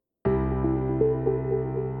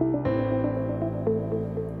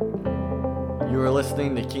are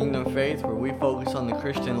listening to Kingdom Faith, where we focus on the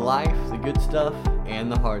Christian life, the good stuff,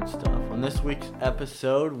 and the hard stuff. On this week's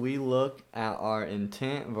episode, we look at our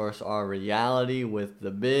intent versus our reality with the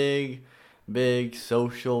big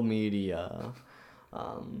social media.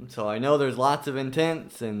 So I know there's lots of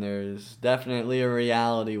intents, and there's definitely a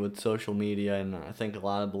reality with social media, and I think a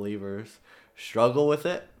lot of believers struggle with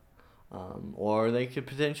it. Or they could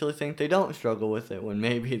potentially think they don't struggle with it when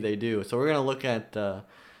maybe they do. So we're going to look at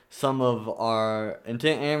some of our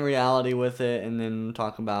intent and reality with it, and then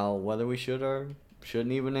talk about whether we should or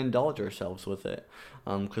shouldn't even indulge ourselves with it.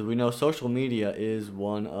 Because we know social media is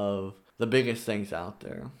one of the biggest things out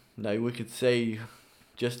there that we could say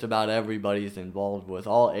just about everybody's involved with,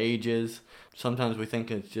 all ages. Sometimes we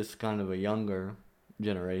think it's just kind of a younger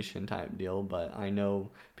generation type deal, but I know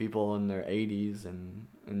people in their 80s and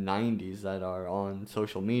 90s that are on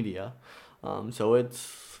social media. So it's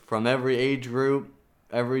from every age group,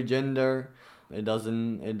 every gender. It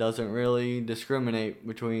doesn't really discriminate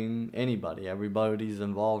between anybody. Everybody's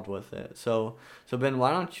involved with it. So Ben,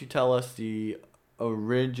 why don't you tell us the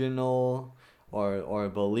original or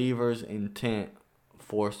believer's intent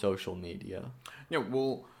for social media? Yeah,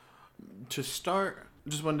 well, to start,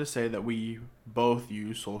 just wanted to say that we both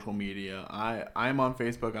use social media. I'm on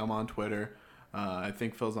Facebook. I'm on Twitter. I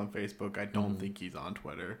think Phil's on Facebook. I don't think he's on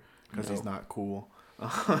Twitter because he's not cool.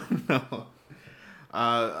 No.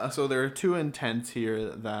 So there are two intents here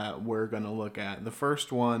that we're going to look at. The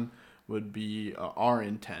first one would be our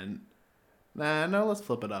intent. No, let's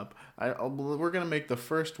flip it up. We're going to make the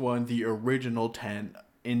first one the original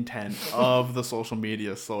intent of the social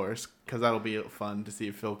media source, because that'll be fun to see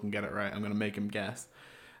if Phil can get it right. I'm going to make him guess.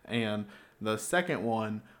 And the second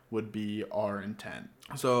one would be our intent.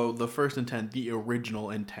 So the first intent, the original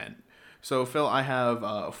intent. So Phil, I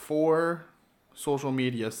have 4 social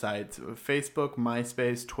media sites: Facebook,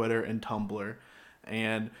 MySpace, Twitter, and Tumblr.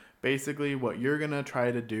 And basically what you're going to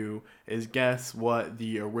try to do is guess what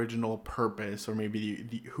the original purpose, or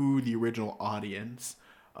maybe who the original audience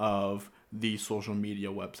of the social media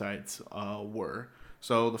websites were.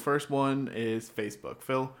 So the first one is Facebook.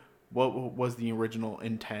 Phil, what was the original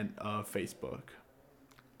intent of Facebook?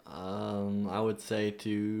 I would say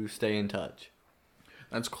to stay in touch.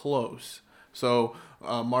 That's close. So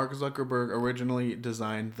Mark Zuckerberg originally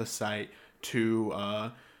designed the site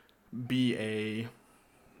to be a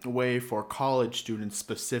way for college students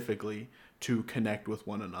specifically to connect with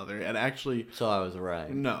one another. And actually... So I was right.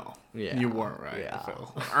 No. Yeah. You weren't right, yeah.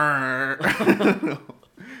 Phil.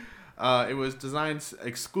 It was designed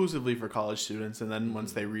exclusively for college students, and then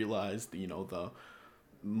once they realized, the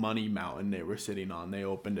money mountain they were sitting on, they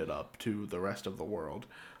opened it up to the rest of the world.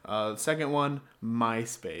 Second one,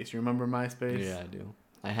 MySpace. You remember MySpace? Yeah, I do.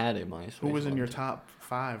 I had a MySpace. Who was in your top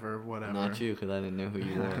 5 or whatever? Not you, because I didn't know who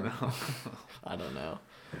you were. I don't know.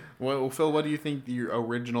 Well, Phil, what do you think the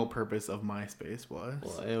original purpose of MySpace was?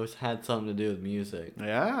 Well, it had something to do with music.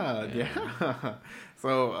 Yeah.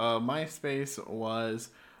 So MySpace was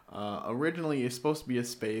originally is supposed to be a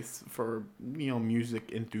space for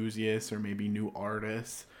music enthusiasts or maybe new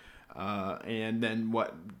artists, and then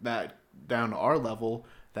what that down to our level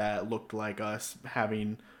that looked like us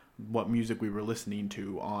having what music we were listening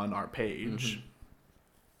to on our page.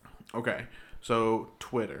 Mm-hmm. Okay. So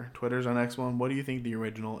Twitter's our next one. What do you think the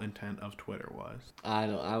original intent of Twitter was?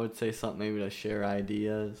 I would say something maybe to share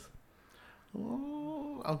ideas.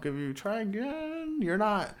 Oh, I'll give you a try again. You're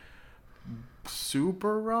not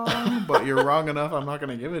super wrong, but you're wrong enough. I'm not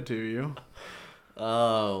going to give it to you.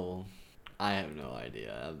 Oh, I have no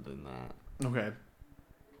idea other than that. Okay.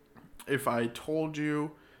 If I told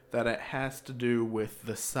you that it has to do with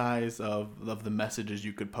the size of the messages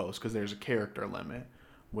you could post, because there's a character limit,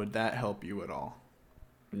 would that help you at all?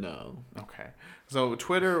 No. Okay. So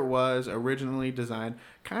Twitter was originally designed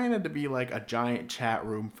kind of to be like a giant chat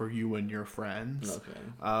room for you and your friends.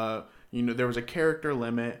 Okay. There was a character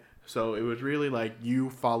limit, so it was really like you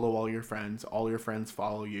follow all your friends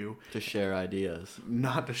follow you. To share ideas.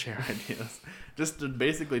 Not to share ideas. Just to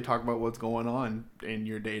basically talk about what's going on in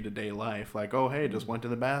your day-to-day life. Like, oh, hey, just went to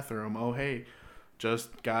the bathroom. Oh, hey,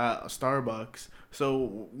 just got Starbucks.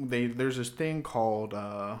 So there's this thing called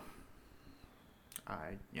I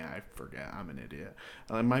forget. I'm an idiot.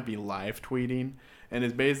 It might be live tweeting, and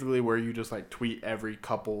it's basically where you just like tweet every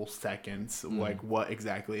couple seconds like what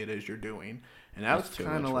exactly it is you're doing, and that's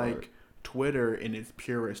kind of like Twitter in its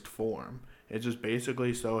purest form. It's just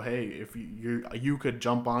basically hey, if you could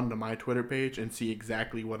jump onto my Twitter page and see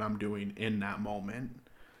exactly what I'm doing in that moment.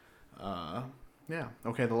 Yeah.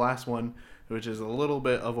 Okay, the last one, which is a little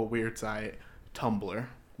bit of a weird site, Tumblr.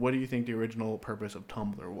 What do you think the original purpose of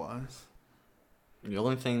Tumblr was? The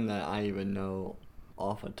only thing that I even know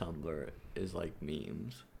off of Tumblr is like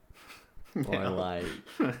memes or like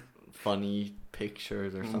funny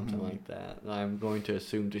pictures or something like that. I'm going to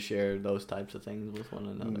assume to share those types of things with one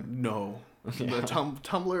another. No. Yeah. The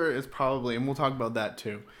Tumblr is probably, and we'll talk about that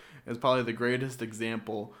too, is probably the greatest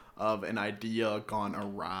example of an idea gone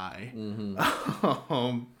awry.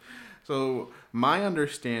 So my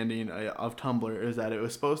understanding of Tumblr is that it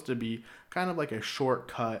was supposed to be kind of like a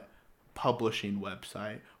shortcut publishing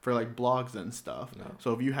website for like blogs and stuff. No.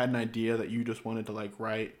 So if you had an idea that you just wanted to like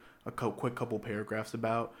write a quick couple paragraphs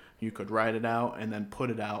about, you could write it out and then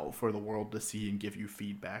put it out for the world to see and give you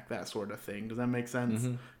feedback, that sort of thing. Does that make sense?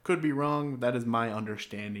 Could be wrong. That is my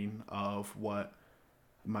understanding of what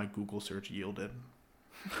my Google search yielded.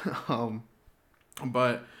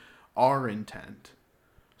 But our intent.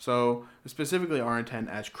 So specifically our intent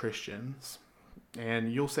as Christians,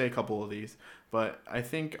 and you'll say a couple of these, but I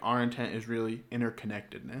think our intent is really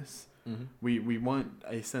interconnectedness. We want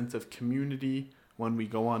a sense of community. When we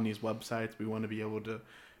go on these websites, we want to be able to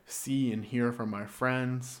see and hear from our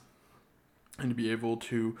friends and to be able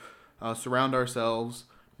to surround ourselves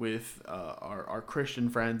with our Christian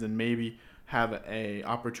friends and maybe have a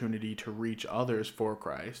opportunity to reach others for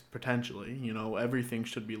Christ, potentially. You know, everything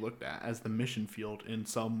should be looked at as the mission field in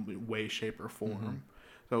some way, shape, or form.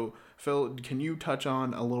 So, Phil, can you touch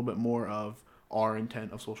on a little bit more of our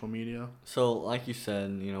intent of social media? So, like you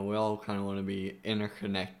said, you know, we all kind of want to be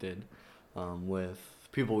interconnected with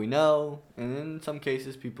people we know, and in some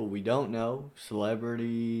cases, people we don't know,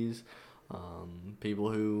 celebrities,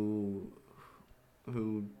 people who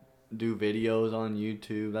do videos on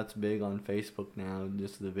YouTube. That's big on Facebook now,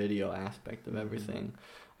 just the video aspect of everything.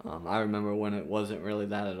 I remember when it wasn't really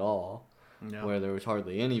that at all, where there was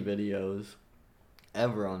hardly any videos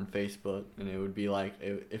ever on Facebook, and it would be like,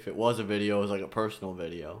 if it was a video, it was like a personal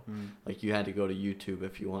video. Like you had to go to YouTube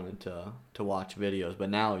if you wanted to watch videos, but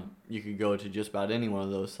now you could go to just about any one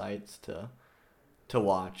of those sites to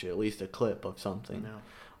watch at least a clip of something.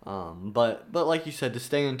 But like you said, to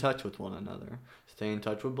stay in touch with one another, stay in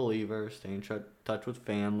touch with believers, stay in touch with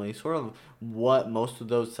family, sort of what most of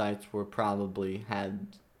those sites were probably had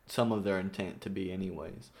some of their intent to be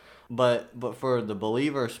anyways. But for the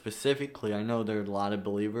believer specifically, I know there are a lot of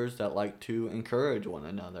believers that like to encourage one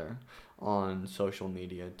another on social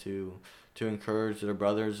media, to encourage their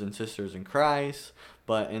brothers and sisters in Christ.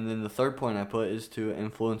 And then the third point I put is to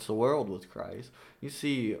influence the world with Christ. You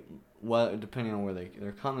see, depending on where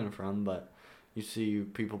they're coming from, but you see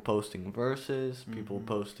people posting verses, people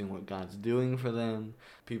posting what God's doing for them,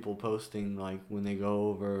 people posting like when they go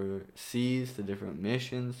overseas to different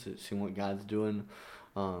missions, to see what God's doing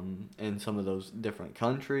in some of those different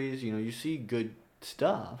countries. You know, you see good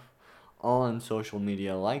stuff on social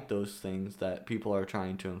media, like those things that people are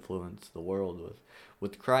trying to influence the world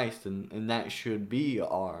with Christ, and that should be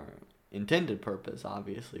our intended purpose,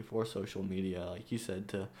 obviously, for social media, like you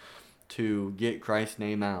said, to get Christ's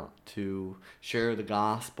name out, to share the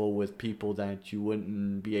gospel with people that you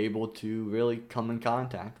wouldn't be able to really come in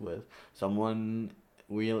contact with.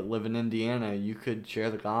 We live in Indiana, you could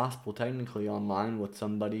share the gospel technically online with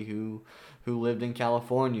somebody who lived in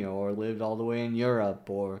California, or lived all the way in Europe,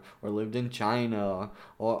 or lived in China,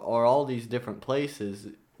 or all these different places.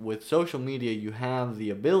 With social media, you have the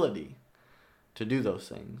ability to do those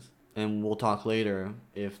things. And we'll talk later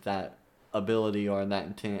if that ability or that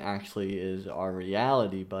intent actually is our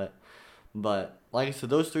reality. But like I said,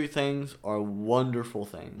 those three things are wonderful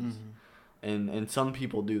things. And some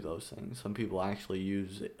people do those things. Some people actually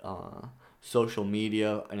use social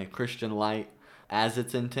media in a Christian light as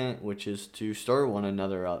its intent, which is to stir one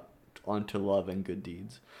another up onto love and good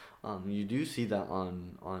deeds. You do see that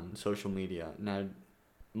on social media. Now,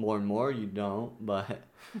 more and more you don't, but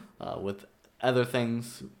with other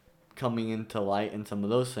things coming into light and some of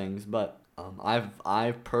those things. But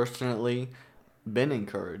I've personally been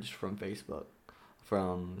encouraged from Facebook,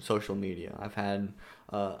 from social media. I've had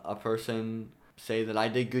a person say that I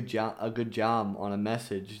did a good job on a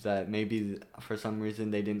message that maybe for some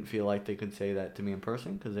reason they didn't feel like they could say that to me in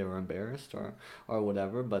person because they were embarrassed or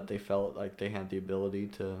whatever, but they felt like they had the ability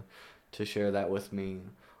to share that with me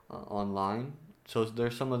online. So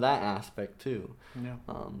there's some of that aspect too.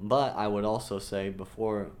 But I would also say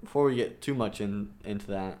before we get too much into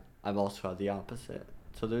that, I've also had the opposite.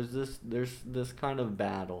 So there's this kind of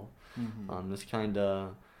battle, this kind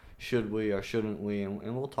of should we or shouldn't we,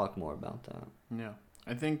 and we'll talk more about that. Yeah,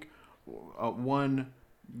 I think one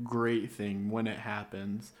great thing when it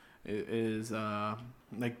happens is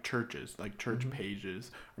like churches, like church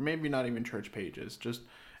pages, or maybe not even church pages. Just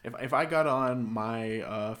if I got on my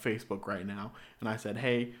Facebook right now and I said,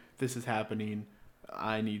 hey, this is happening,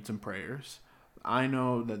 I need some prayers. I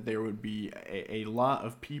know that there would be a lot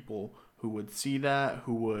of people who would see that,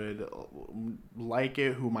 who would like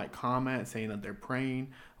it, who might comment saying that they're praying.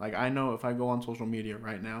 Like, I know if I go on social media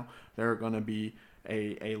right now, there are going to be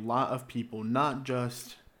a lot of people, not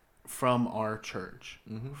just from our church,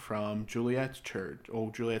 from Juliet's church,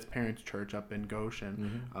 Juliet's parents' church up in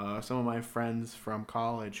Goshen. Some of my friends from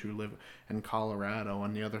college who live in Colorado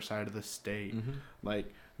on the other side of the state.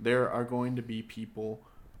 Like, there are going to be people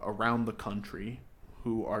around the country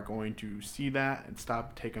who are going to see that and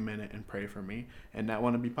stop, take a minute, and pray for me. And that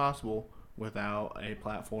wouldn't be possible without a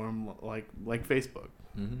platform like Facebook.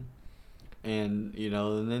 And, you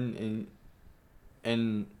know,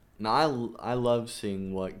 and now I love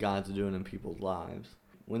seeing what God's doing in people's lives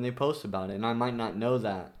when they post about it. And I might not know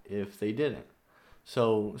that if they didn't.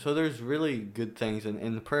 So there's really good things.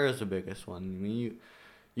 And the prayer is the biggest one. I mean,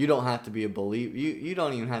 you don't have to be a believer. You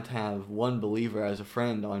don't even have to have one believer as a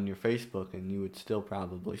friend on your Facebook, and you would still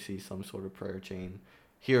probably see some sort of prayer chain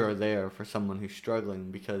here or there for someone who's struggling,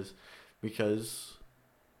 because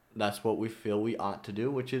that's what we feel we ought to do,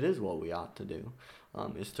 which it is what we ought to do,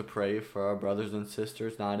 is to pray for our brothers and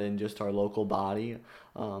sisters, not in just our local body,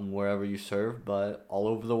 wherever you serve, but all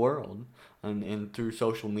over the world. And through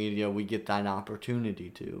social media, we get that opportunity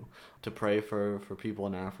to pray for people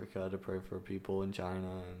in Africa, to pray for people in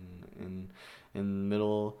China and in the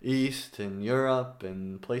Middle East and Europe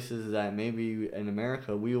and places that maybe in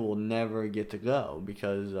America we will never get to go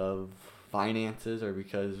because of finances or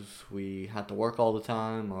because we have to work all the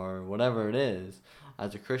time or whatever it is.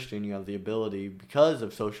 As a Christian, you have the ability, because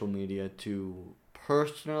of social media, to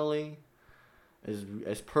personally,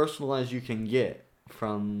 as personal as you can get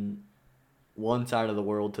from one side of the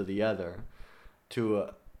world to the other, to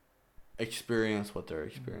experience what they're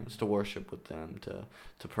experiencing, to worship with them,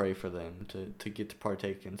 to pray for them, to get to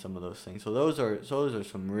partake in some of those things. So those are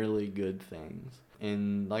some really good things.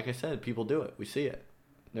 And like I said, people do it. We see it.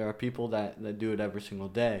 There are people that do it every single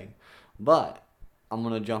day. But I'm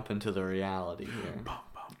going to jump into the reality here.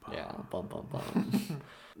 Yeah, bum, bum, bum.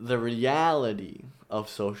 The reality of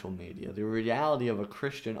social media, the reality of a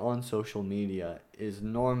Christian on social media is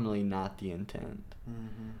normally not the intent.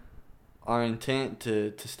 Our intent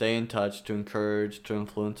to stay in touch, to encourage, to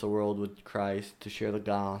influence the world with Christ, to share the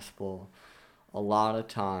gospel, a lot of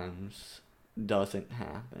times doesn't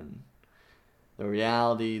happen. The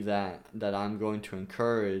reality that I'm going to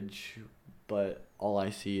encourage, but all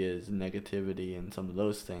I see is negativity and some of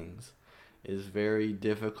those things, is very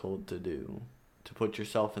difficult to do. To put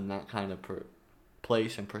yourself in that kind of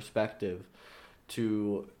place and perspective,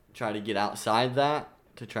 to try to get outside that,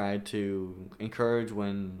 to try to encourage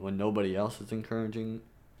when nobody else is encouraging,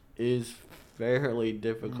 is fairly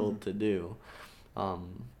difficult to do.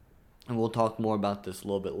 And we'll talk more about this a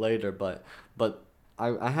little bit later, but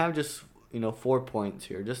I have just 4 points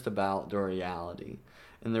here just about the reality.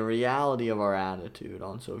 And the reality of our attitude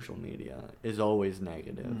on social media is always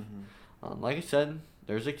negative. Like I said,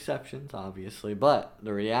 there's exceptions, obviously, but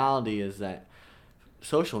the reality is that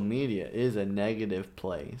social media is a negative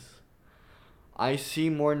place. I see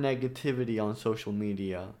more negativity on social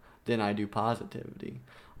media than I do positivity.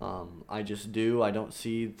 I just do. I don't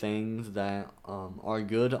see things that are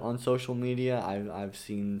good on social media. I've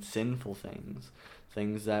seen sinful things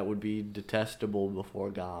that would be detestable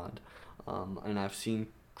before God. And I've seen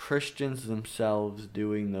Christians themselves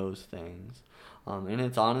doing those things. And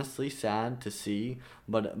it's honestly sad to see,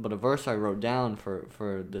 but a verse I wrote down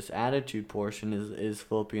for this attitude portion is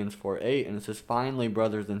Philippians 4:8, and it says, "Finally,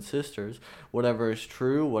 brothers and sisters, whatever is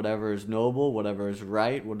true, whatever is noble, whatever is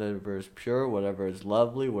right, whatever is pure, whatever is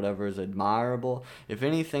lovely, whatever is admirable, if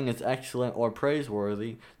anything is excellent or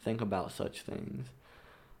praiseworthy, think about such things."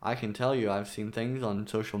 I can tell you I've seen things on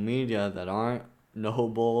social media that aren't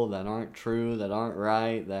noble, that aren't true, that aren't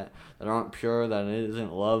right, that aren't pure, that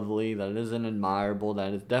isn't lovely, that isn't admirable,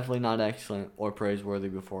 that is definitely not excellent or praiseworthy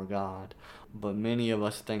before God. But many of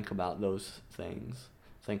us think about those things.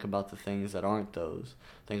 Think about the things that aren't those.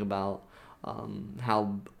 Think about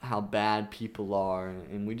how bad people are,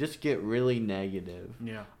 and we just get really negative.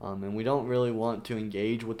 Yeah. And we don't really want to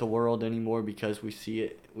engage with the world anymore because we see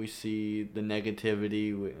it. We see the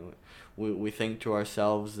negativity. We think to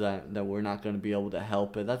ourselves that we're not going to be able to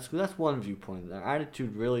help it. That's one viewpoint. Our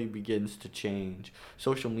attitude really begins to change.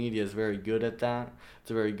 Social media is very good at that. It's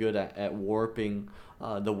very good at warping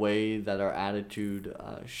the way that our attitude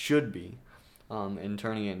should be, and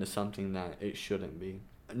turning it into something that it shouldn't be.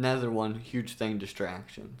 Another one huge thing: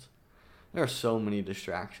 distractions. There are so many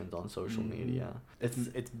distractions on social media.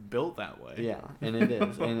 It's built that way. Yeah, and it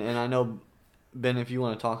is. and I know Ben, if you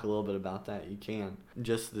want to talk a little bit about that, you can.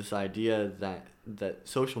 Just this idea that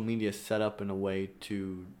social media is set up in a way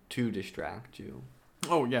to distract you.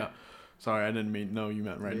 Oh yeah, sorry, I didn't mean. No, you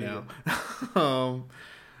meant right Yeah. now.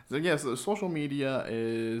 So yes, social media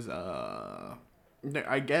is.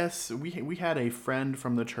 I guess we had a friend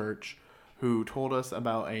from the church who told us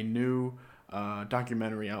about a new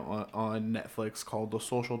documentary out on Netflix called The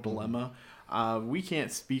Social Dilemma. We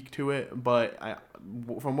can't speak to it, but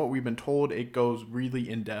from what we've been told, it goes really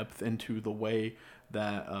in depth into the way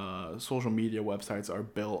that social media websites are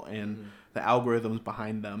built and the algorithms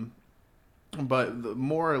behind them. But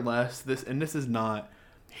more or less, this is not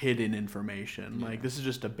hidden information. Yeah. Like, this is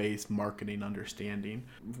just a base marketing understanding.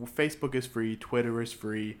 Facebook is free, Twitter is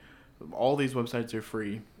free, all these websites are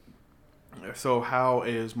free. So how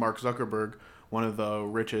is Mark Zuckerberg one of the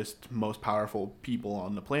richest, most powerful people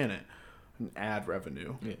on the planet? Ad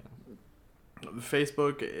revenue. Yeah.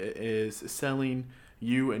 Facebook is selling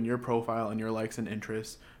you and your profile and your likes and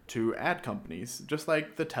interests to ad companies, just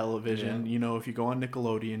like the television. Yeah. You know, if you go on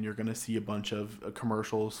Nickelodeon, you're going to see a bunch of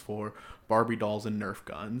commercials for Barbie dolls and Nerf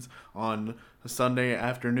guns. On a Sunday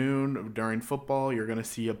afternoon during football, you're going to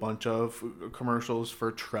see a bunch of commercials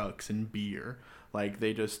for trucks and beer. Like,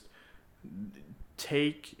 they just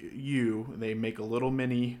take you, they make a little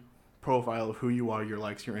mini profile of who you are, your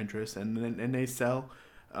likes, your interests, and they sell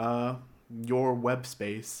your web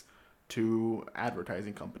space to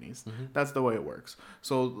advertising companies. That's the way it works.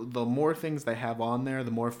 So the more things they have on there,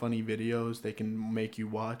 the more funny videos they can make you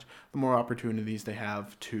watch, the more opportunities they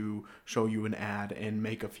have to show you an ad and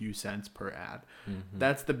make a few cents per ad.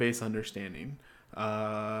 That's the base understanding.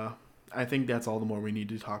 I think that's all the more we need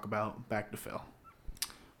to talk about. Back to Phil.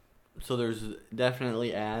 So there's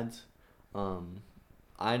definitely ads.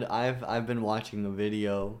 I've been watching a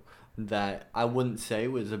video that I wouldn't say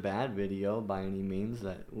was a bad video by any means.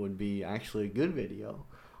 That would be actually a good video.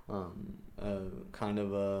 Kind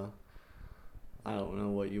of a, I don't know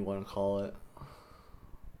what you want to call it,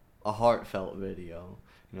 a heartfelt video.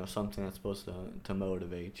 You know, something that's supposed to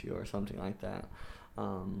motivate you or something like that.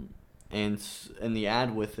 And the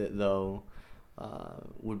ad with it though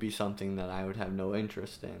would be something that I would have no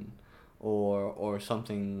interest in, or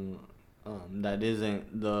something that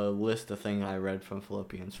isn't the list of things I read from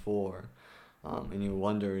Philippians 4. And you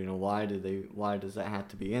wonder, why does that have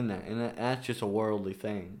to be in that? And that's just a worldly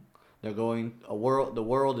thing. The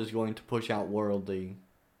world is going to push out worldly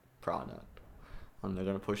product. They're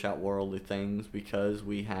going to push out worldly things because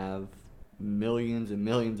we have millions and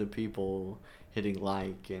millions of people hitting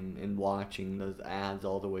like and watching those ads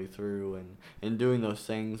all the way through and doing those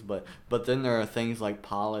things, but then there are things like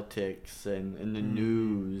politics and the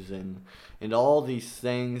news and all these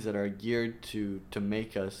things that are geared to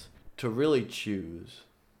make us to really choose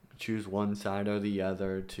one side or the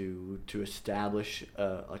other, to establish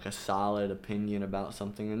like a solid opinion about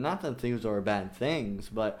something. And not that things are bad things,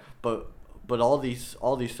 but all these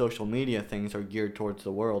social media things are geared towards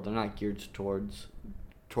the world. They're not geared towards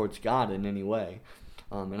God in any way.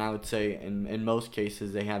 And I would say in most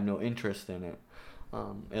cases they have no interest in it.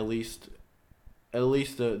 At least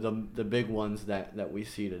the big ones that we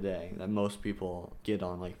see today, that most people get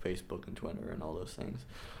on, like Facebook and Twitter and all those things.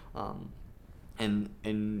 And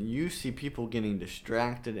you see people getting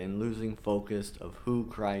distracted and losing focus of who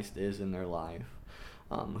Christ is in their life,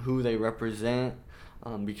 who they represent,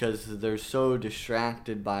 because they're so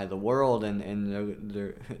distracted by the world and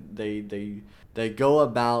they go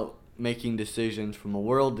about making decisions from a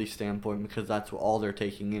worldly standpoint because that's all they're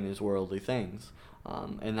taking in is worldly things.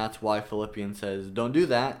 And that's why Philippians says, don't do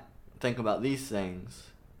that. Think about these things.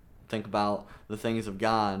 Think about the things of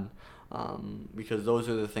God, because those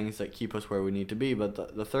are the things that keep us where we need to be.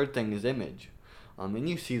 But the third thing is image. And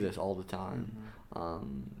you see this all the time.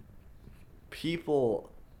 People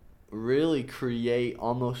really create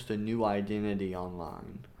almost a new identity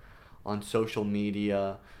online, on social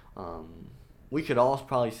media. We could all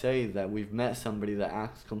probably say that we've met somebody that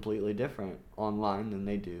acts completely different online than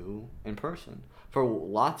they do in person, for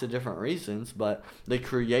lots of different reasons, but they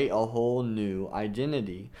create a whole new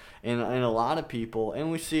identity. And a lot of people, and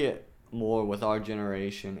we see it more with our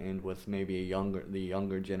generation and with maybe the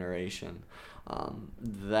younger generation,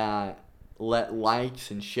 that let likes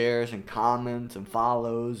and shares and comments and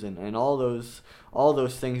follows and all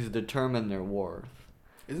those things determine their worth.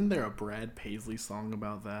 Isn't there a Brad Paisley song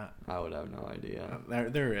about that? I would have no idea.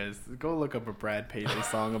 There is. Go look up a Brad Paisley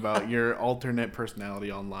song about your alternate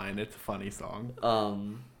personality online. It's a funny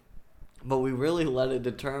song. But we really let it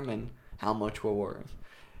determine how much we're worth.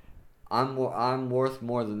 I'm worth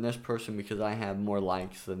more than this person because I have more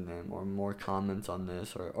likes than them, or more comments on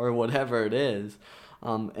this, or whatever it is.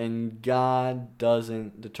 And God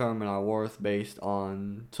doesn't determine our worth based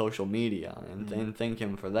on social media, and thank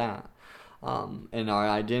Him for that. And our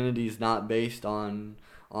identity is not based on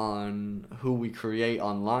who we create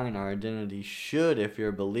online. Our identity should, if you're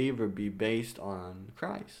a believer, be based on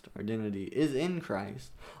Christ. Our identity is in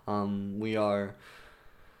Christ. We are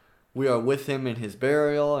with Him in His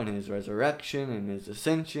burial and His resurrection and His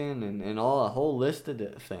ascension and a whole list of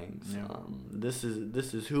things. Yeah. This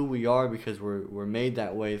is who we are because we're made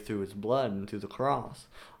that way through His blood and through the cross,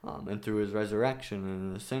 and through His resurrection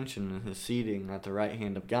and ascension and His seating at the right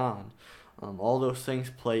hand of God. All those things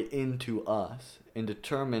play into us and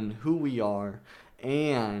determine who we are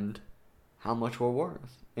and how much we're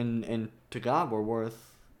worth. And to God, we're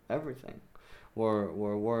worth everything.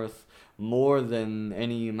 We're worth more than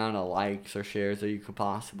any amount of likes or shares that you could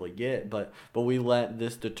possibly get. But we let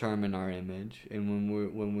this determine our image. And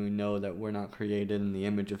when we know that we're not created in the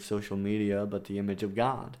image of social media, but the image of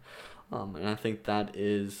God. And I think that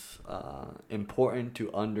is important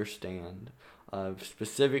to understand.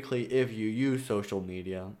 Specifically if you use social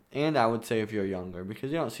media, and I would say if you're younger, because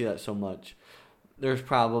you don't see that so much. There's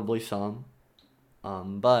probably some,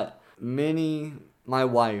 but my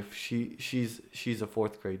wife, she's a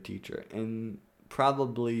 4th grade teacher, and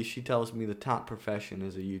probably she tells me the top profession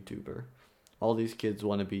is a YouTuber. All these kids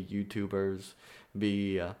want to be YouTubers,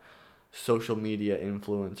 be social media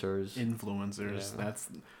influencers. Yeah.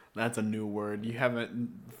 That's a new word. You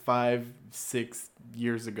haven't 5-6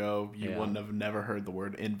 years ago. You wouldn't have never heard the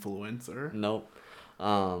word influencer. Nope.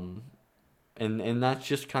 And that's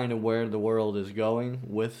just kind of where the world is going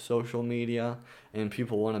with social media, and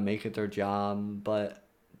people want to make it their job, but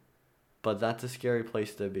that's a scary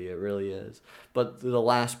place to be. It really is. But the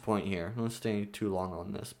last point here, I don't stay too long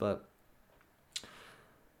on this, but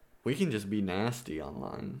we can just be nasty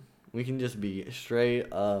online. We can just be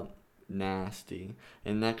straight up nasty,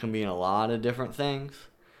 and that can be in a lot of different things,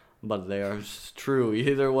 but they are true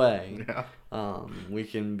either way. We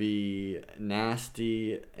can be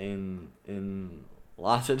nasty in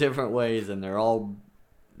lots of different ways, and they're all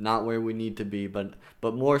not where we need to be, but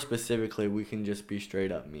more specifically, we can just be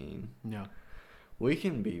straight up mean. We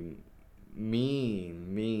can be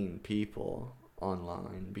mean people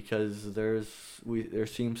online because there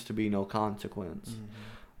seems to be no consequence.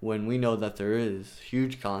 When we know that there is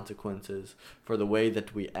huge consequences for the way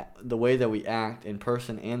that we act in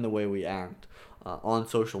person and the way we act on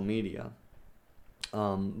social media.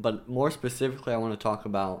 But more specifically, I want to talk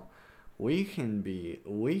about we can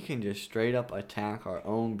just straight up attack our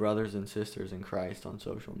own brothers and sisters in Christ on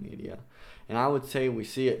social media, and I would say we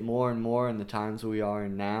see it more and more in the times we are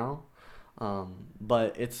in now.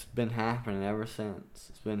 But it's been happening ever since.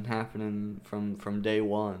 It's been happening from day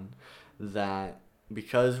one that.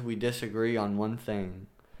 Because we disagree on one thing,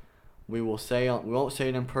 we won't say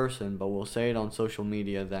it in person, but we'll say it on social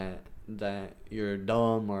media that you're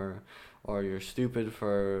dumb or you're stupid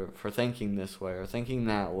for thinking this way or thinking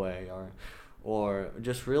that way, or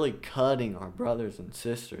just really cutting our brothers and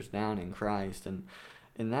sisters down in Christ, and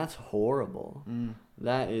that's horrible.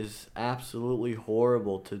 That is absolutely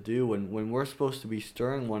horrible to do when we're supposed to be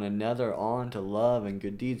stirring one another on to love and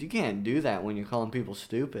good deeds. You can't do that when you're calling people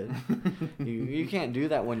stupid. you can't do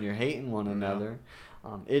that when you're hating one another.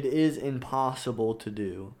 It is impossible to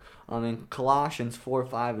do. In Colossians 4,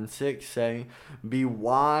 5, and 6 say, "Be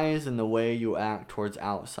wise in the way you act towards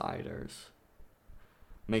outsiders.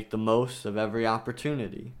 Make the most of every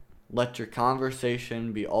opportunity. Let your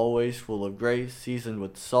conversation be always full of grace, seasoned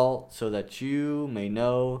with salt, so that you may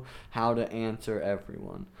know how to answer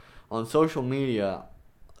everyone." On social media,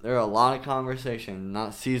 there are a lot of conversations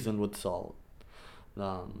not seasoned with salt.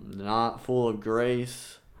 They're not full of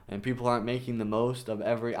grace, and people aren't making the most of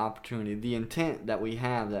every opportunity. The intent that we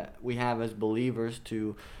have as believers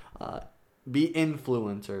to be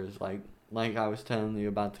influencers, like I was telling you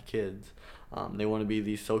about the kids. They want to be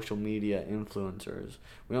these social media influencers.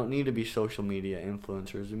 We don't need to be social media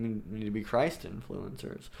influencers. We need to be Christ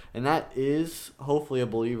influencers. And that is hopefully a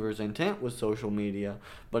believer's intent with social media,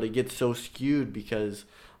 but it gets so skewed because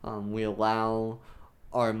we allow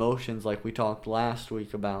our emotions, like we talked last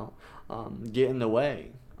week about, get in the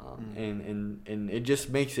way. And it just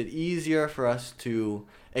makes it easier for us to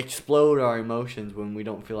explode our emotions when we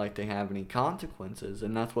don't feel like they have any consequences.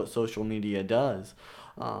 And that's what social media does.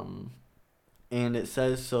 And it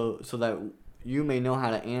says so that you may know how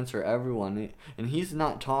to answer everyone. And he's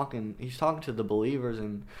talking to the believers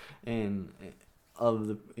in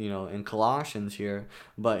Colossians here,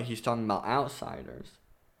 but he's talking about outsiders.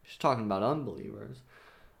 He's talking about unbelievers.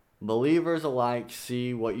 believers alike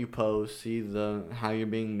see what you post, see how you're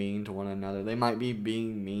being mean to one another. They might be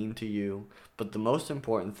being mean to you, but the most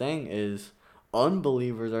important thing is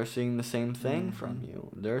unbelievers are seeing the same thing from you.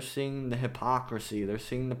 They're seeing the hypocrisy, they're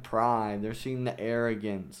seeing the pride, they're seeing the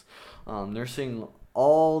arrogance. They're seeing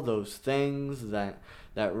all those things that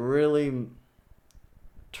really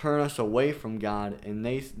turn us away from God, and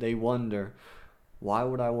they wonder, why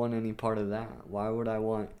would I want any part of that? Why would I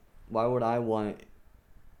want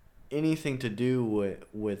anything to do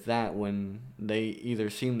with that when they either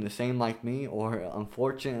seem the same like me, or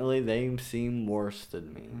unfortunately they seem worse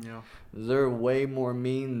than me. Yeah. They're way more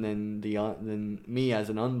mean than me as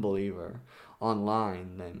an unbeliever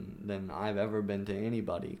online than I've ever been to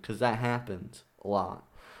anybody, because that happens a lot.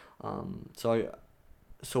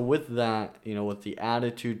 So with that, with the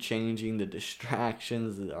attitude changing, the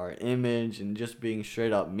distractions, our image, and just being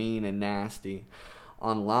straight up mean and nasty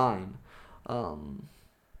online,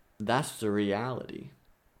 that's the reality.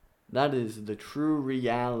 That is the true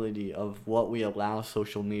reality of what we allow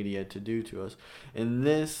social media to do to us. And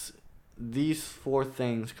these four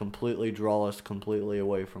things completely draw us completely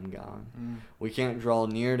away from God. We can't draw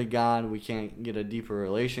near to God. We can't get a deeper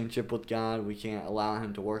relationship with God. We can't allow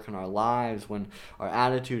Him to work in our lives when our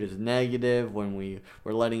attitude is negative, when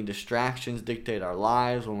we're letting distractions dictate our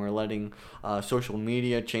lives, when we're letting social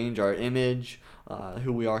media change our image,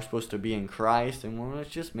 who we are supposed to be in Christ, and when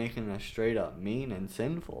it's just making us straight up mean and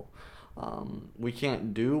sinful. We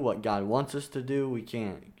can't do what God wants us to do. We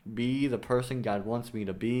can't be the person God wants me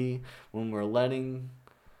to be when we're letting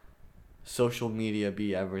social media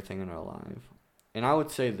be everything in our life. And I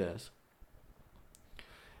would say this: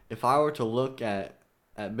 if I were to look at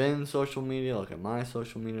Ben's social media, look at my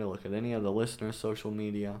social media, look at any of the listeners' social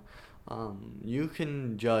media, you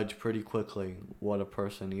can judge pretty quickly what a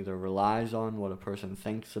person either relies on, what a person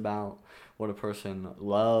thinks about, what a person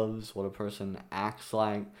loves, what a person acts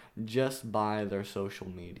like, just by their social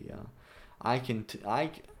media.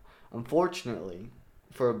 Unfortunately,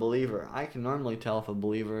 for a believer, I can normally tell if a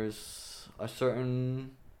believer is a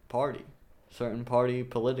certain party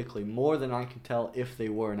politically, more than I can tell if they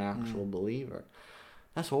were an actual believer.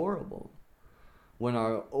 That's horrible. When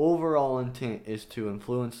our overall intent is to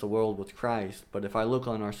influence the world with Christ, but if I look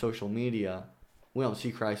on our social media, we don't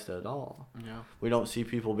see Christ at all. Yeah. We don't see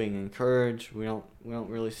people being encouraged. We don't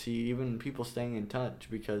really see even people staying in touch,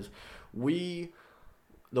 because the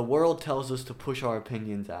world tells us to push our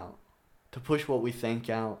opinions out, to push what we think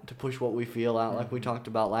out, to push what we feel out, like we talked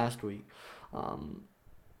about last week.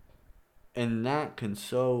 And that can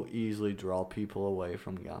so easily draw people away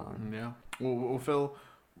from God. Yeah. Well, Phil,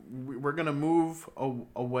 we're going to move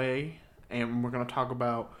away, and we're going to talk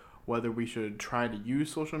about whether we should try to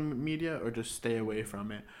use social media or just stay away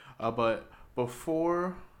from it. But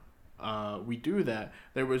before we do that,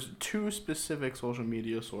 there was two specific social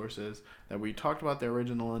media sources that we talked about their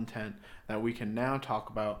original intent, that we can now talk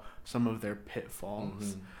about some of their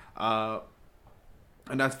pitfalls.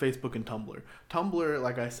 And that's Facebook and Tumblr. Tumblr,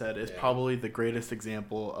 like I said, is probably the greatest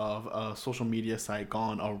example of a social media site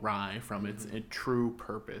gone awry from its true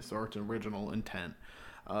purpose or its original intent.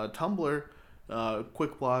 Tumblr,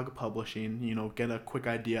 quick blog publishing, get a quick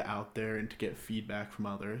idea out there and to get feedback from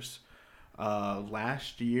others.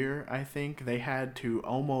 Last year, I think, they had to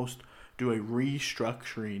almost do a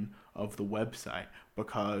restructuring of the website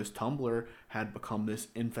because Tumblr had become this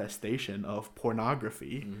infestation of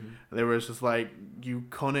pornography. There was just you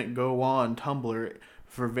couldn't go on Tumblr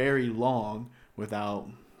for very long without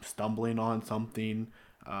stumbling on something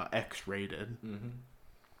X-rated.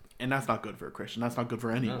 And that's not good for a Christian. That's not good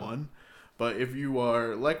for anyone. No. But if you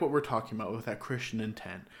are, like what we're talking about with that Christian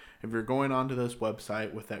intent, if you're going onto this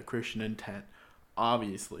website with that Christian intent,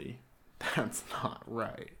 obviously that's not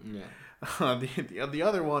right. Yeah. The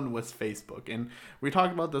other one was Facebook, and we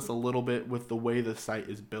talked about this a little bit with the way the site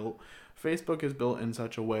is built. Facebook is built in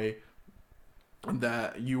such a way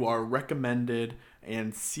that you are recommended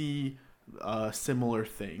and see similar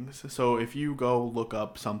things. So if you go look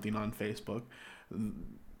up something on Facebook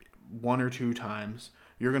one or two times,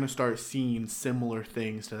 you're going to start seeing similar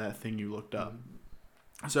things to that thing you looked up.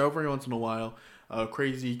 So every once in a while, a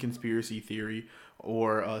crazy conspiracy theory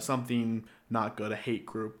or something not good, a hate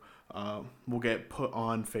group, will get put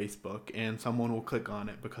on Facebook, and someone will click on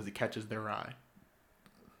it because it catches their eye.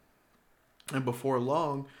 And before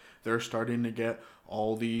long, they're starting to get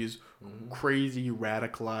all these crazy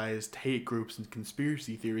radicalized hate groups and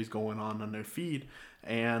conspiracy theories going on their feed.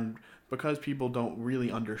 And because people don't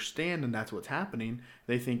really understand and that's what's happening,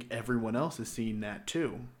 they think everyone else is seeing that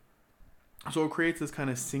too. So it creates this kind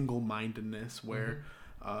of single-mindedness where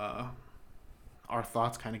our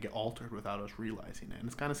thoughts kind of get altered without us realizing it, and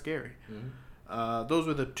it's kind of scary. Mm-hmm. Those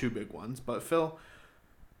were the two big ones. But Phil,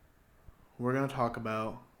 we're gonna talk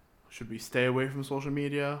about, should we stay away from social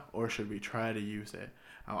media or should we try to use it?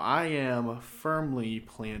 Now, I am firmly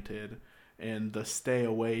planted in the stay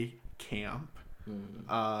away camp.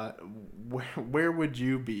 Where would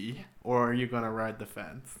you be, or are you gonna ride the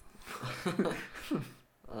fence?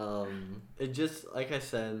 It just, like I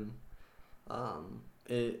said, I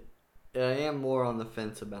am more on the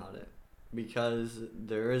fence about it because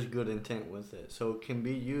there is good intent with it, so it can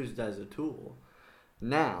be used as a tool.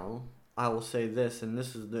 Now, I will say this, and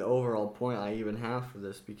this is the overall point I even have for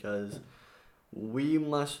this, because we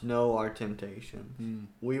must know our temptations.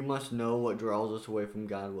 We must know what draws us away from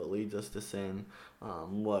God, what leads us to sin,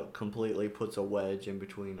 what completely puts a wedge in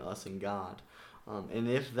between us and God. And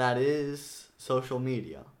if that is social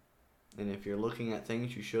media, and if you're looking at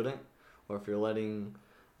things you shouldn't, or if you're letting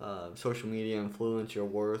social media influence your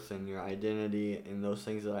worth and your identity and those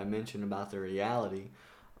things that I mentioned about the reality,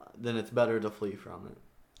 then it's better to flee from it.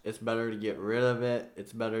 It's better to get rid of it.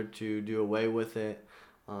 It's better to do away with it.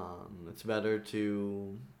 It's better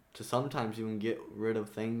to sometimes even get rid of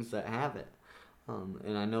things that have it.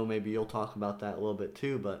 And I know maybe you'll talk about that a little bit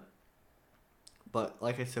too, but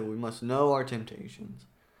like I said, we must know our temptations.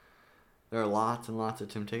 There are lots and lots of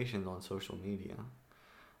temptations on social media.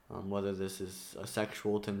 Whether this is a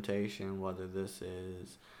sexual temptation, whether this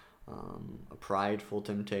is a prideful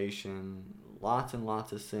temptation, lots and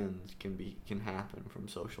lots of sins can happen from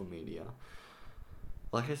social media.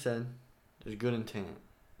 Like I said, there's good intent.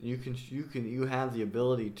 You have the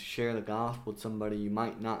ability to share the gospel with somebody you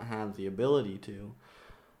might not have the ability to.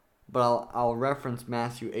 But I'll reference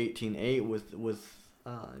Matthew 18:8 with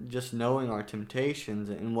just knowing our temptations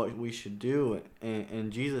and what we should do.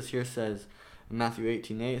 And Jesus here says in Matthew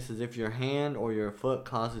 18:8, it says, if your hand or your foot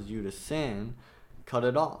causes you to sin, cut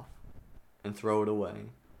it off and throw it away.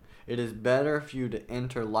 It is better for you to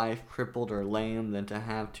enter life crippled or lame than to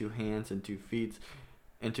have 2 hands and 2 feet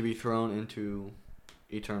and to be thrown into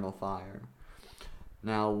eternal fire.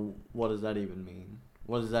 Now, what does that even mean?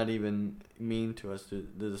 What does that even mean to us? Does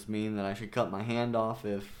this mean that I should cut my hand off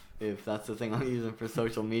if that's the thing I'm using for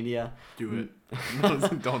social media? Do it. No,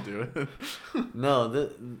 don't do it. No,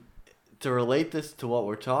 to relate this to what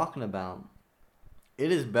we're talking about,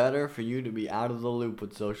 it is better for you to be out of the loop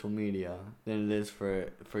with social media than it is for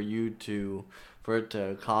it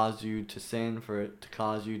to cause you to sin, for it to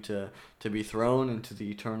cause you to be thrown into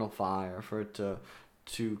the eternal fire, for it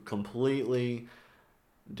to completely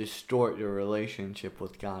distort your relationship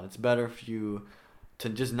with God. It's better for you to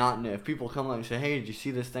just not know. If people come up and say, hey, did you see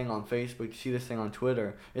this thing on Facebook? Did you see this thing on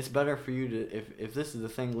Twitter? It's better for you to, if this is the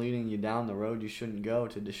thing leading you down the road you shouldn't go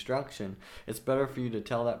to destruction, it's better for you to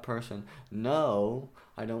tell that person, no,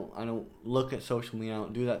 I don't look at social media, I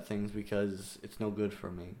don't do that things because it's no good for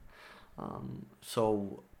me.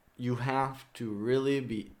 So you have to really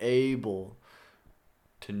be able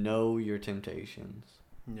to know your temptations.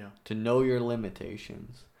 Yeah. To know your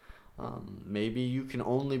limitations. Maybe you can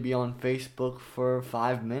only be on Facebook for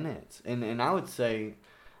 5 minutes. And I would say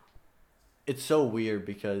it's so weird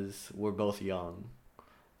because we're both young.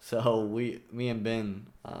 So me and Ben,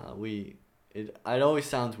 it always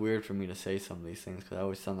sounds weird for me to say some of these things because I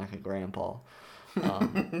always sound like a grandpa.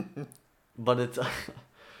 But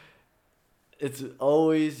it's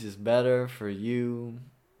always just better for you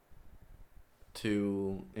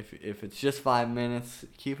to, if it's just 5 minutes,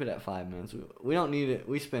 keep it at 5 minutes. We don't need it.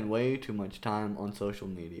 We spend way too much time on social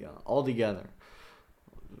media altogether.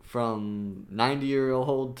 From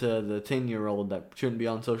 90-year-old to the 10-year-old that shouldn't be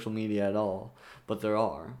on social media at all, but there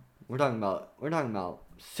are. We're talking about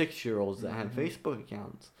 6-year-olds that have Facebook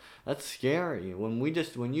accounts. That's scary.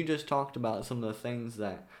 When you just talked about some of the things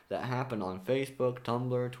that happen on Facebook,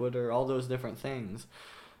 Tumblr, Twitter, all those different things,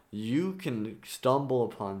 you can stumble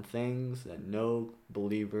upon things that no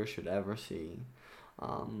believer should ever see.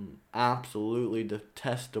 Absolutely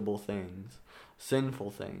detestable things,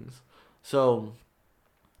 sinful things. So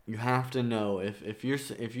you have to know if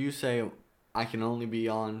you say I can only be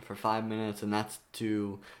on for 5 minutes and that's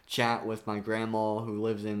to chat with my grandma who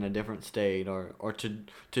lives in a different state or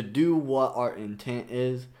to do what our intent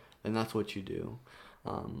is, then that's what you do.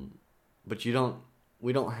 But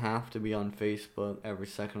we don't have to be on Facebook every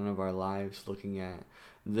second of our lives looking at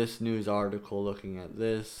this news article, looking at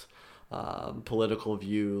this political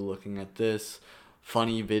view, looking at this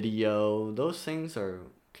funny video. Those things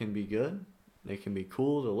can be good. They can be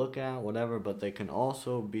cool to look at, whatever, but they can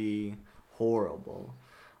also be horrible.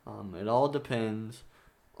 It all depends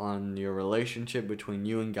on your relationship between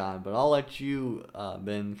you and God. But I'll let you,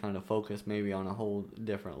 Ben, kind of focus maybe on a whole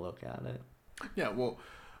different look at it. Yeah, well,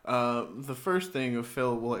 the first thing of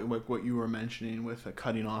Phil, like what you were mentioning with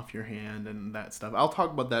cutting off your hand and that stuff, I'll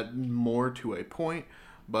talk about that more to a point.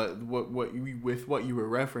 But what you were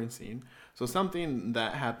referencing, so something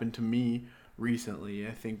that happened to me recently,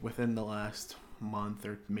 I think within the last month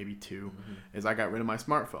or maybe two, is I got rid of my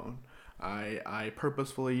smartphone. I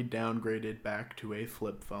purposefully downgraded back to a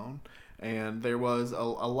flip phone, and there was a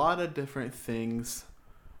lot of different things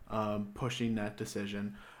pushing that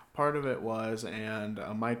decision. Part of it was, and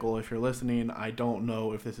Michael, if you're listening, I don't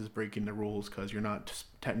know if this is breaking the rules because you're not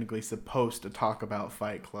technically supposed to talk about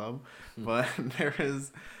Fight Club, but there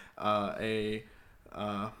is I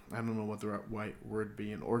don't know what the right word would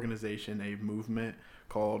be, an organization, a movement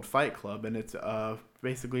called Fight Club, and it's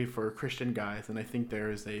basically for Christian guys, and I think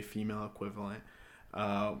there is a female equivalent,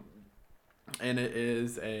 and it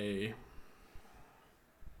is a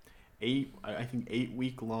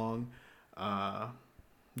 8-week long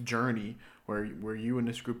journey where you and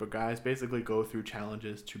this group of guys basically go through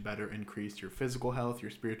challenges to better increase your physical health, your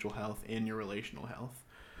spiritual health, and your relational health.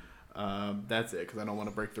 That's it, because I don't want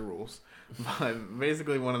to break the rules. But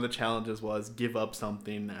basically one of the challenges was give up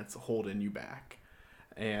something that's holding you back.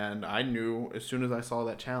 And I knew as soon as I saw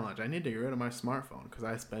that challenge, I need to get rid of my smartphone because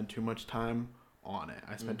I spend too much time on it.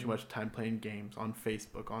 I spend too much time playing games on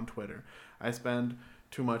Facebook, on Twitter. I spend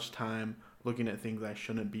too much time looking at things I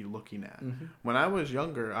shouldn't be looking at. When I was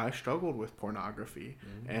younger, I struggled with pornography,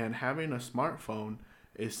 and having a smartphone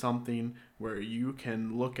is something where you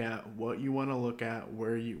can look at what you want to look at,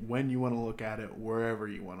 when you want to look at it, wherever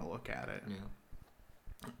you want to look at it.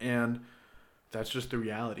 And that's just the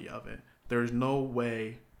reality of it. There's no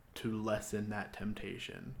way to lessen that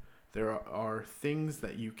temptation. There are things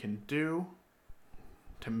that you can do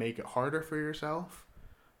to make it harder for yourself,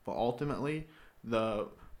 but ultimately the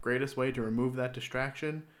greatest way to remove that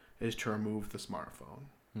distraction is to remove the smartphone.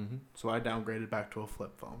 So I downgraded back to a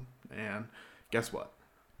flip phone, and guess what?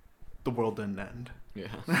 The world didn't end.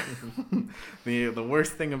 The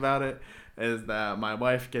worst thing about it is that my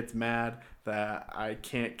wife gets mad that I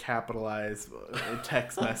can't capitalize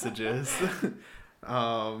text messages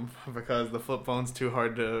because the flip phone's too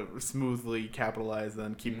hard to smoothly capitalize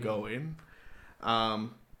and keep going.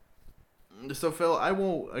 So Phil, I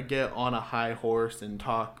won't get on a high horse and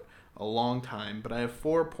talk a long time, but I have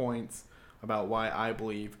 4 points about why I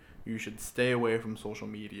believe you should stay away from social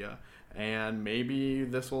media. And maybe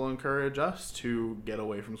this will encourage us to get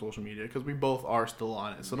away from social media because we both are still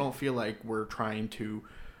on it. So don't feel like we're trying to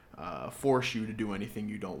force you to do anything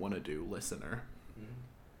you don't want to do, listener.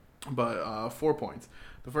 But 4 points.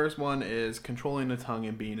 The first one is controlling the tongue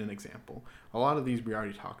and being an example. A lot of these we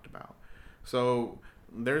already talked about. So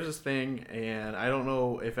there's this thing, and I don't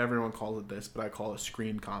know if everyone calls it this, but I call it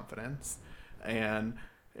screen confidence. And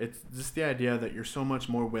it's just the idea that you're so much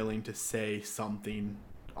more willing to say something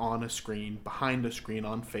on a screen, behind a screen,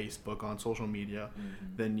 on Facebook, on social media,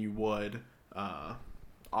 than you would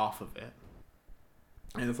off of it.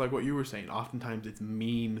 And it's like what you were saying. Oftentimes it's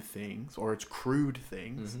mean things or it's crude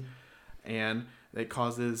things. And it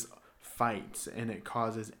causes fights and it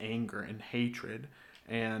causes anger and hatred.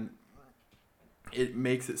 And it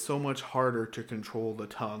makes it so much harder to control the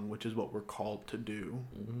tongue, which is what we're called to do.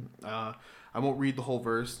 I won't read the whole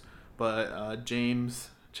verse, but James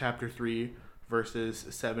chapter 3, verses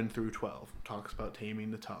 7 through 12 talks about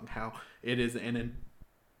taming the tongue, how it is an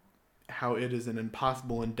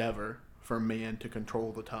impossible endeavor for man to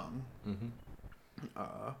control the tongue.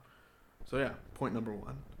 So yeah, point number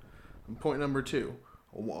 1. And point number 2,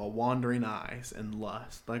 wandering eyes and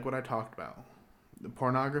lust, like what I talked about. The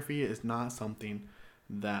pornography is not something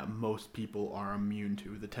that most people are immune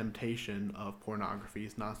to. The temptation of pornography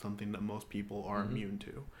is not something that most people are immune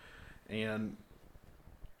to. And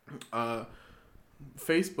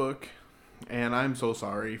Facebook, and I'm so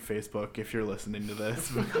sorry, Facebook, if you're listening to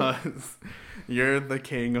this, because you're the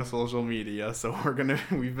king of social media, so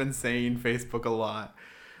we've been saying Facebook a lot.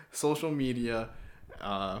 Social media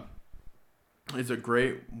is a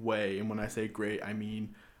great way, and when I say great, I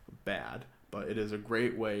mean bad, but it is a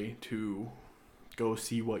great way to go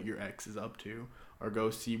see what your ex is up to, or go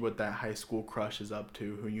see what that high school crush is up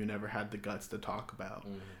to who you never had the guts to talk about.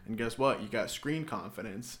 And guess what? You got screen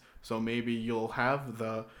confidence, so maybe you'll have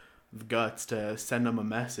the guts to send them a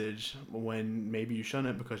message when maybe you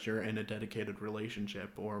shouldn't because you're in a dedicated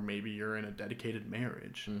relationship, or maybe you're in a dedicated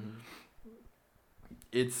marriage.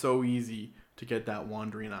 It's so easy to get that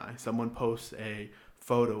wandering eye. Someone posts a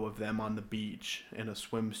photo of them on the beach in a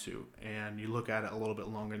swimsuit, and you look at it a little bit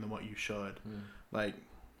longer than what you should. Like,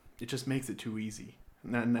 it just makes it too easy.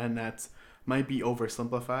 And that's might be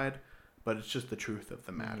oversimplified, but it's just the truth of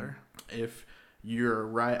the matter. If your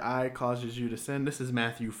right eye causes you to sin. This is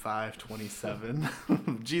Matthew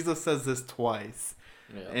 5:27. Jesus says this twice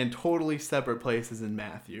in totally separate places in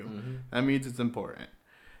Matthew. Mm-hmm. That means it's important.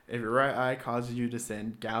 If your right eye causes you to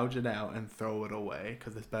sin, gouge it out and throw it away,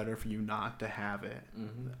 because it's better for you not to have it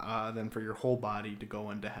than for your whole body to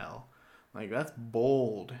go into hell. Like, that's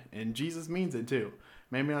bold, and Jesus means it too.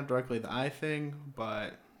 Maybe not directly the eye thing,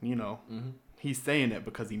 but, he's saying it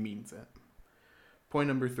because he means it. Point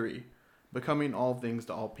number 3, becoming all things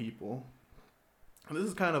to all people. And this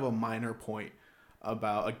is kind of a minor point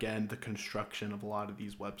about, again, the construction of a lot of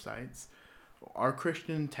these websites. Our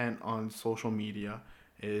Christian intent on social media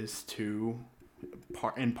is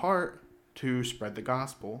in part to spread the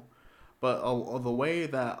gospel. But the way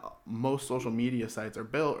that most social media sites are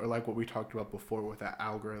built are like what we talked about before with that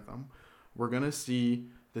algorithm. We're going to see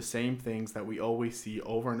the same things that we always see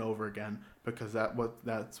over and over again because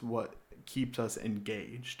that's what keeps us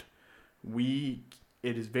engaged. It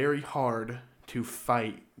is very hard to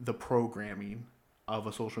fight the programming of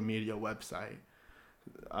a social media website.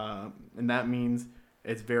 And that means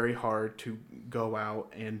it's very hard to go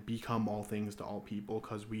out and become all things to all people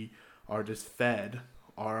because we are just fed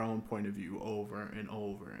our own point of view over and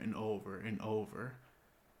over and over and over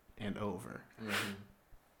and over. Mm-hmm.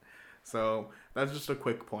 So that's just a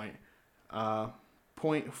quick point.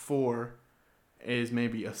 Point 4 is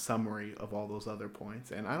maybe a summary of all those other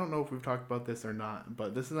points. And I don't know if we've talked about this or not,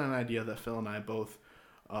 but this is an idea that Phil and I both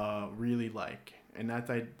really like. And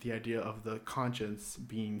that's the idea of the conscience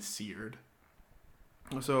being seared.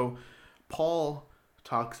 So Paul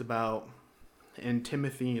talks about in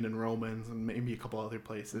Timothy and in Romans and maybe a couple other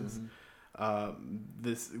places,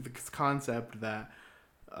 this concept that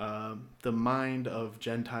the mind of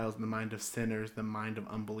Gentiles and the mind of sinners, the mind of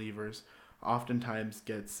unbelievers, oftentimes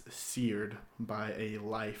gets seared by a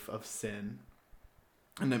life of sin.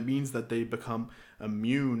 And that means that they become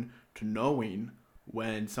immune to knowing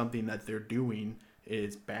when something that they're doing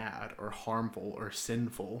is bad or harmful or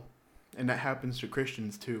sinful. And that happens to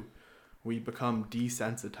Christians too. We become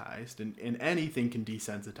desensitized, and anything can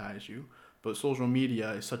desensitize you. But social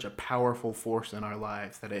media is such a powerful force in our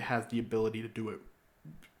lives that it has the ability to do it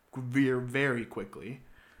very, very quickly.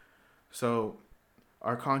 So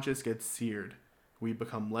our conscience gets seared. We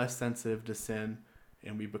become less sensitive to sin,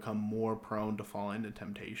 and we become more prone to fall into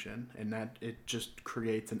temptation. And that it just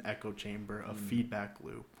creates an echo chamber, a feedback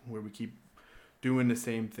loop where we keep doing the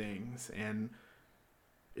same things. And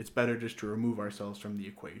it's better just to remove ourselves from the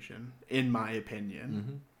equation, in my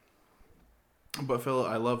opinion. Mm-hmm. But Phil,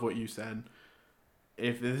 I love what you said.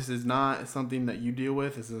 If this is not something that you deal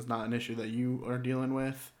with, this is not an issue that you are dealing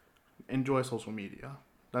with, enjoy social media.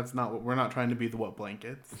 That's not what we're not trying to be the wet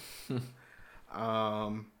blankets.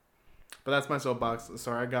 But that's my soapbox.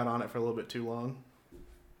 Sorry, I got on it for a little bit too long.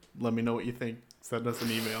 Let me know what you think. Send us an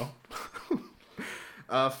email.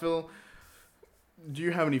 Phil, do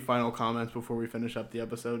you have any final comments before we finish up the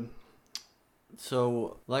episode?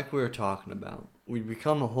 So, like we were talking about, we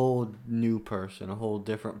become a whole new person, a whole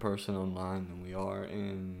different person online than we are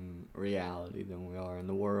in reality, than we are in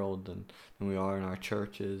the world, and than we are in our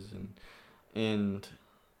churches, and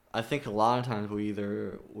I think a lot of times we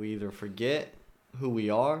either forget who we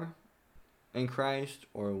are in Christ,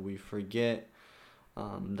 or we forget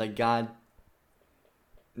that God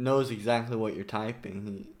knows exactly what you're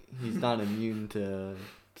typing. He's not immune to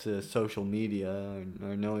social media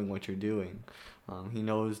or knowing what you're doing. He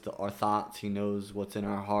knows our thoughts. He knows what's in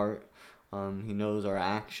our heart. He knows our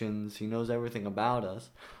actions. He knows everything about us.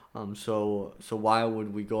 So why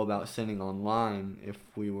would we go about sinning online if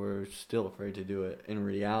we were still afraid to do it in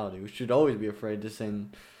reality? We should always be afraid to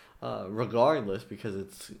sin regardless, because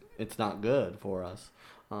it's not good for us.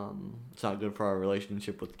 It's not good for our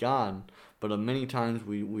relationship with God. But many times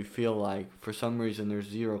we feel like for some reason there's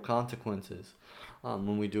zero consequences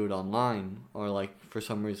when we do it online, or like for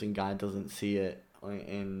some reason God doesn't see it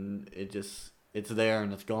and it's there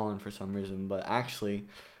and it's gone for some reason. But actually,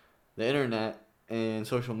 the internet and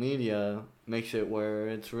social media makes it where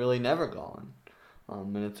it's really never gone,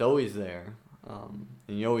 and it's always there. And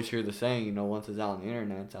you always hear the saying, once it's out on the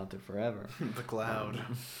internet, it's out there forever. The cloud.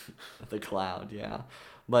 The cloud, yeah.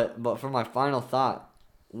 But for my final thought,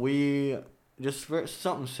 we just for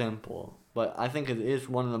something simple, but I think it is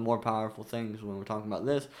one of the more powerful things when we're talking about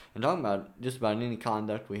this and talking about just about any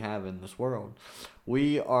conduct we have in this world.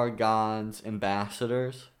 We are God's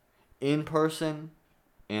ambassadors in person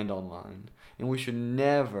and online, and we should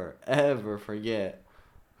never ever forget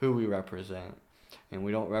who we represent. And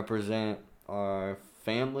we don't represent our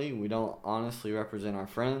family. We don't honestly represent our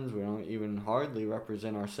friends. We don't even hardly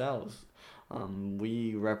represent ourselves.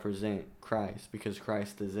 We represent Christ because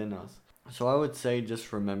Christ is in us. So I would say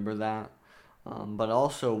just remember that. But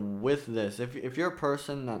also with this, if you're a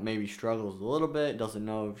person that maybe struggles a little bit, doesn't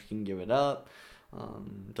know if you can give it up,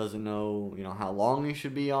 doesn't know, how long you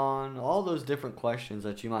should be on, all those different questions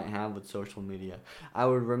that you might have with social media, I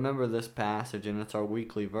would remember this passage, and it's our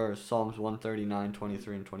weekly verse, Psalms 139,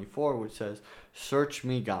 23, and 24, which says, "Search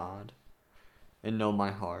me, God, and know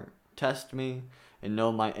my heart. Test me and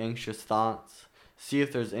know my anxious thoughts. See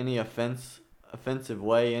if there's any offensive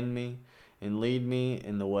way in me, and lead me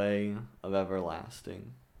in the way of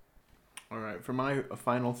everlasting." All right, for my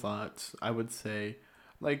final thoughts, I would say,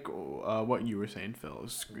 like what you were saying, Phil,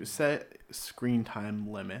 set screen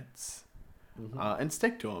time limits and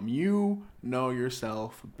stick to them. You know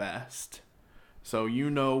yourself best. So you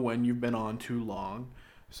know when you've been on too long.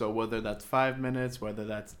 So whether that's 5 minutes, whether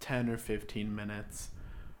that's 10 or 15 minutes,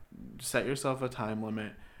 set yourself a time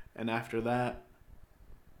limit. And after that,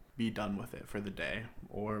 be done with it for the day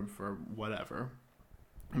or for whatever.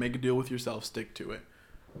 Make a deal with yourself, stick to it.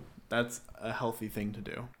 That's a healthy thing to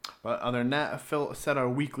do. But other than that, Phil said our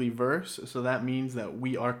weekly verse, so that means that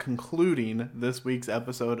we are concluding this week's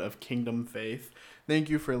episode of Kingdom Faith. Thank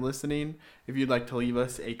you for listening. If you'd like to leave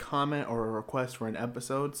us a comment or a request for an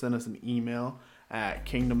episode, send us an email at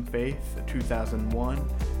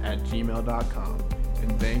kingdomfaith2001@gmail.com.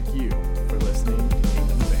 And thank you for listening to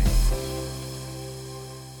Kingdom Faith.